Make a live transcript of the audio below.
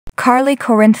Carly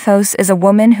Corinthos is a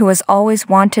woman who has always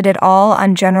wanted it all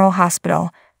on General Hospital: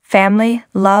 family,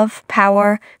 love,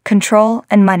 power, control,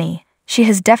 and money. She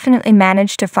has definitely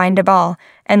managed to find it all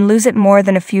and lose it more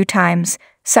than a few times,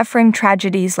 suffering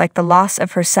tragedies like the loss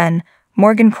of her son,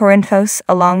 Morgan Corinthos,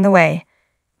 along the way.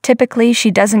 Typically, she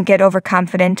doesn't get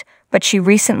overconfident, but she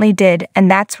recently did,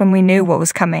 and that's when we knew what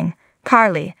was coming.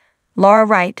 Carly, Laura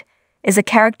Wright, is a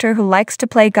character who likes to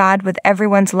play God with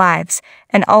everyone's lives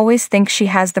and always thinks she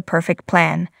has the perfect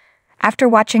plan. After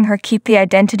watching her keep the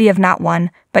identity of not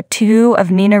one, but two of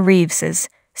Nina Reeves's,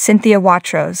 Cynthia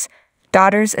Watrous,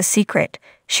 daughters a secret,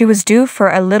 she was due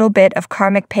for a little bit of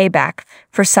karmic payback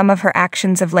for some of her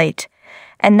actions of late.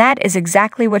 And that is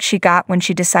exactly what she got when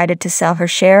she decided to sell her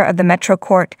share of the Metro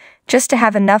Court just to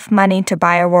have enough money to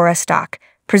buy Aurora stock,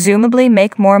 presumably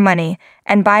make more money,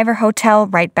 and buy her hotel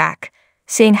right back.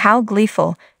 Seeing how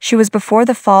gleeful she was before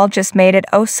the fall just made it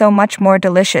oh so much more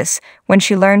delicious when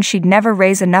she learned she'd never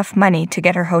raise enough money to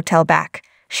get her hotel back.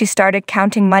 She started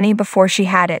counting money before she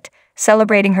had it,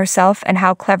 celebrating herself and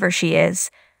how clever she is.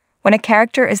 When a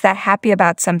character is that happy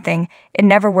about something, it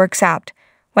never works out.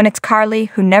 When it's Carly,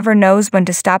 who never knows when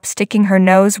to stop sticking her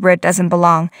nose where it doesn't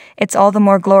belong, it's all the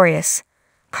more glorious.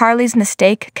 Carly's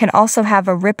mistake can also have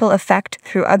a ripple effect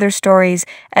through other stories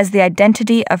as the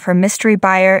identity of her mystery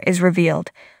buyer is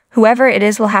revealed. Whoever it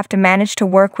is will have to manage to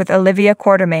work with Olivia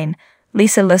Quartermaine,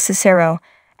 Lisa Lucicero,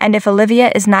 and if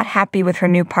Olivia is not happy with her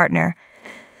new partner,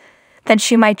 then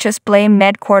she might just blame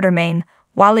Ned Quartermaine,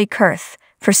 Wally Kurth,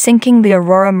 for sinking the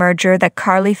Aurora merger that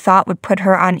Carly thought would put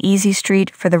her on easy street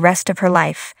for the rest of her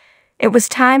life. It was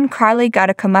time Carly got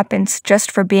a comeuppance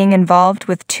just for being involved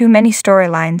with too many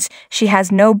storylines she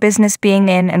has no business being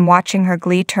in, and watching her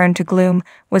glee turn to gloom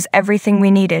was everything we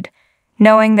needed,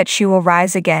 knowing that she will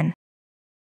rise again.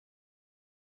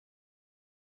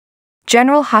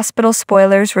 General Hospital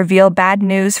spoilers reveal bad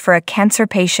news for a cancer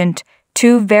patient,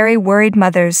 two very worried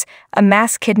mothers, a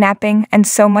mass kidnapping, and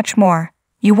so much more.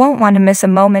 You won't want to miss a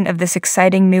moment of this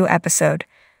exciting new episode.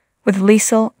 With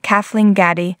Liesl, Kathleen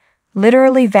Gaddy,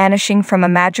 literally vanishing from a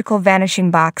magical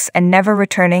vanishing box and never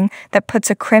returning, that puts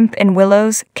a crimp in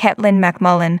Willow's, Caitlin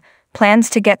McMullen plans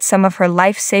to get some of her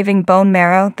life-saving bone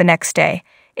marrow the next day.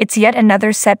 It's yet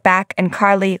another setback, and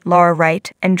Carly, Laura Wright,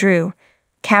 and Drew,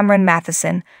 Cameron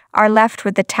Matheson, are left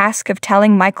with the task of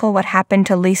telling Michael what happened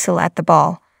to Liesl at the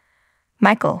ball.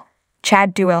 Michael,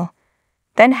 Chad Duell,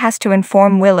 then has to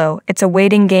inform Willow it's a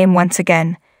waiting game once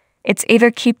again. It's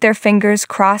either keep their fingers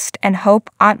crossed and hope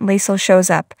Aunt Liesl shows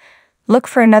up, look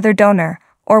for another donor,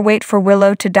 or wait for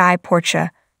Willow to die.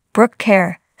 Portia, Brooke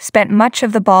Kerr, spent much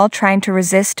of the ball trying to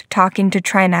resist talking to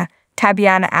Trina,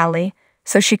 Tabiana Ali,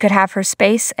 so she could have her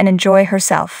space and enjoy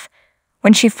herself.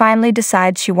 When she finally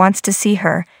decides she wants to see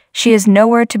her, she is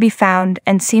nowhere to be found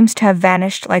and seems to have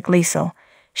vanished like Liesl.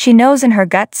 She knows in her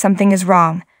gut something is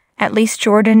wrong. At least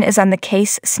Jordan is on the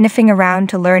case, sniffing around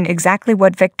to learn exactly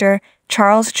what Victor,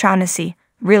 Charles Shaughnessy,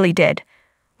 really did.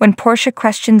 When Portia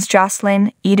questions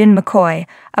Jocelyn, Eden McCoy,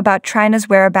 about Trina's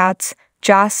whereabouts,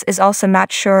 Joss is also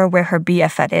not sure where her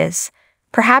BFF is.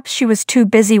 Perhaps she was too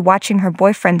busy watching her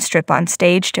boyfriend strip on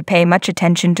stage to pay much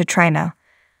attention to Trina.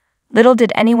 Little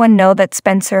did anyone know that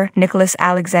Spencer, Nicholas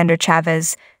Alexander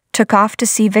Chavez, took off to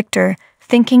see Victor,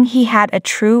 thinking he had a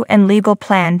true and legal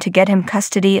plan to get him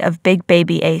custody of big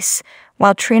baby Ace,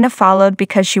 while Trina followed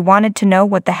because she wanted to know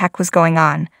what the heck was going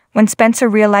on. When Spencer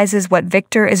realizes what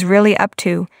Victor is really up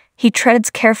to, he treads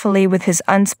carefully with his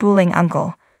unspooling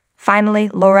uncle. Finally,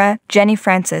 Laura, Jenny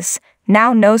Francis,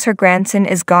 now knows her grandson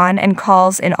is gone and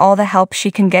calls in all the help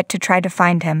she can get to try to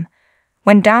find him.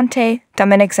 When Dante,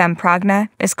 Dominic Zamprogna,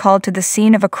 is called to the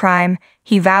scene of a crime,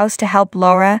 he vows to help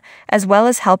Laura as well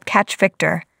as help catch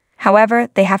Victor. However,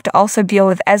 they have to also deal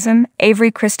with Esm,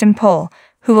 Avery Kristen Pohl,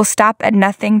 who will stop at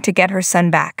nothing to get her son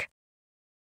back.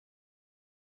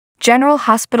 General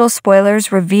Hospital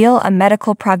spoilers reveal a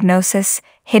medical prognosis,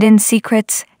 hidden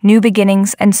secrets, new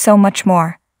beginnings, and so much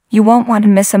more. You won't want to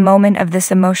miss a moment of this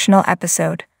emotional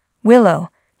episode. Willow,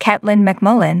 Caitlin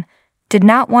McMullen, did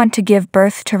not want to give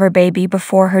birth to her baby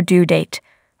before her due date,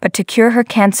 but to cure her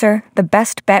cancer, the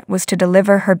best bet was to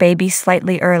deliver her baby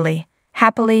slightly early.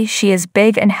 Happily, she is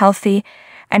big and healthy,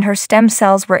 and her stem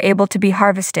cells were able to be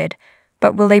harvested,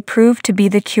 but will they prove to be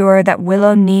the cure that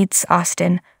Willow needs?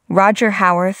 Austin, Roger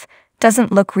Howarth,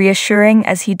 doesn't look reassuring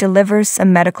as he delivers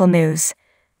some medical news.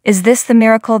 Is this the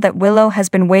miracle that Willow has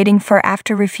been waiting for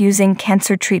after refusing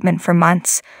cancer treatment for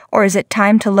months, or is it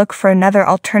time to look for another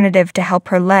alternative to help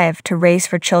her live to raise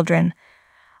her children?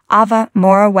 Ava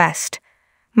Mora West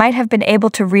might have been able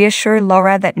to reassure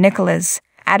Laura that Nicholas,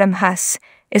 Adam Huss,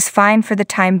 is fine for the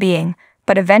time being,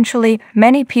 But eventually,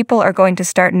 many people are going to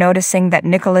start noticing that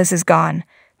Nicholas is gone.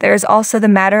 There is also the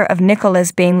matter of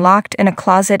Nicholas being locked in a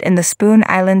closet in the Spoon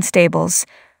Island stables.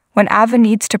 When Ava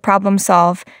needs to problem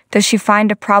solve, does she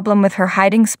find a problem with her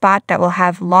hiding spot that will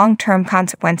have long-term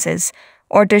consequences?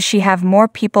 Or does she have more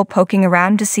people poking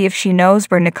around to see if she knows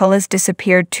where Nicholas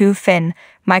disappeared to? Finn,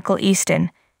 Michael Easton,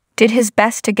 did his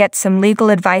best to get some legal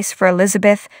advice for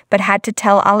Elizabeth, but had to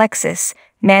tell Alexis,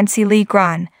 Nancy Lee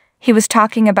Grahn. He was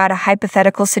talking about a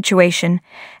hypothetical situation,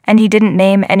 and he didn't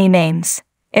name any names.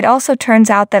 It also turns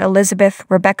out that Elizabeth,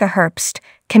 Rebecca Herbst,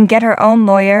 can get her own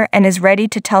lawyer and is ready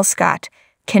to tell Scott,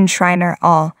 Kin Schreiner,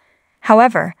 all.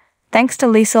 However, thanks to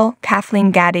Liesel,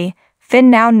 Kathleen Gaddy, Finn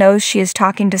now knows she is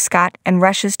talking to Scott and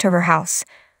rushes to her house.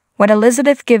 When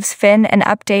Elizabeth gives Finn an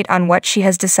update on what she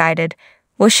has decided,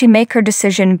 will she make her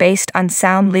decision based on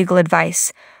sound legal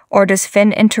advice, or does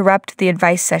Finn interrupt the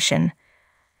advice session?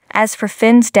 As for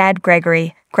Finn's dad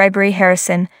Gregory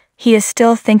Harrison, he is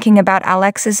still thinking about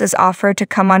Alexis's offer to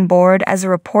come on board as a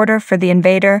reporter for The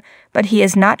Invader, but he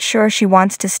is not sure she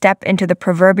wants to step into the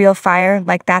proverbial fire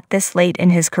like that this late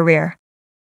in his career.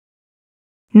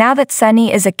 Now that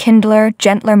Sonny is a kindler,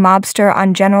 gentler mobster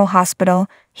on General Hospital,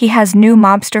 he has new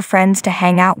mobster friends to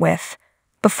hang out with.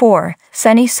 Before,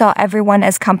 Sonny saw everyone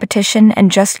as competition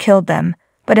and just killed them,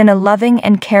 but in a loving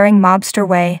and caring mobster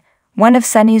way. One of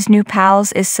Sonny's new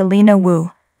pals is Selena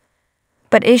Wu.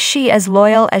 But is she as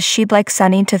loyal as she'd like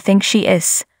Sonny to think she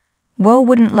is? Wu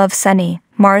wouldn't love Sonny,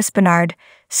 Morris Bernard.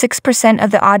 6%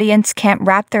 of the audience can't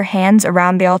wrap their hands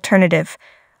around the alternative.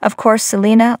 Of course,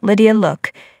 Selena, Lydia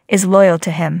Look, is loyal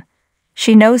to him.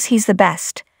 She knows he's the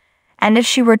best. And if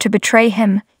she were to betray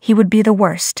him, he would be the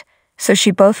worst. So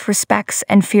she both respects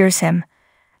and fears him.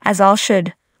 As all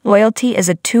should, loyalty is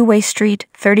a two-way street,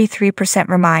 33%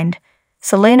 remind.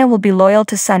 Selena will be loyal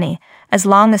to Sonny, as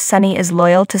long as Sonny is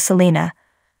loyal to Selena.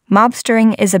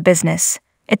 Mobstering is a business.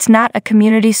 It's not a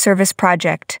community service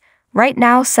project. Right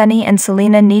now, Sonny and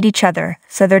Selena need each other,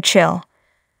 so they're chill.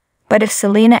 But if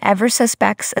Selena ever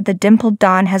suspects that the dimpled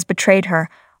Dawn has betrayed her,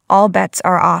 all bets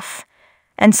are off.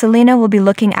 And Selena will be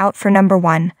looking out for number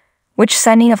one, which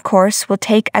Sonny, of course, will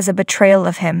take as a betrayal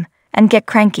of him, and get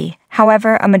cranky.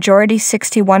 However, a majority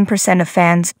 61% of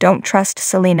fans don't trust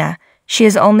Selena. She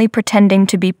is only pretending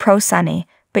to be pro-Sonny,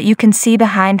 but you can see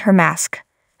behind her mask.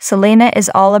 Selena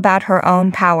is all about her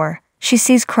own power. She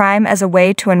sees crime as a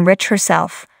way to enrich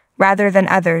herself, rather than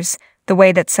others, the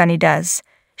way that Sonny does.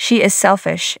 She is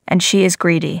selfish, and she is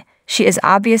greedy. She is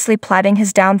obviously plotting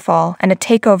his downfall and a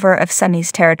takeover of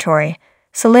Sonny's territory.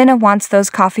 Selena wants those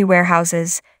coffee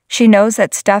warehouses. She knows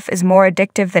that stuff is more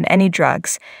addictive than any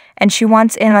drugs, and she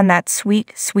wants in on that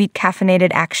sweet, sweet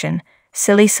caffeinated action.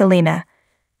 Silly Selena.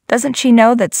 Doesn't she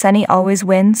know that Sonny always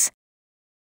wins?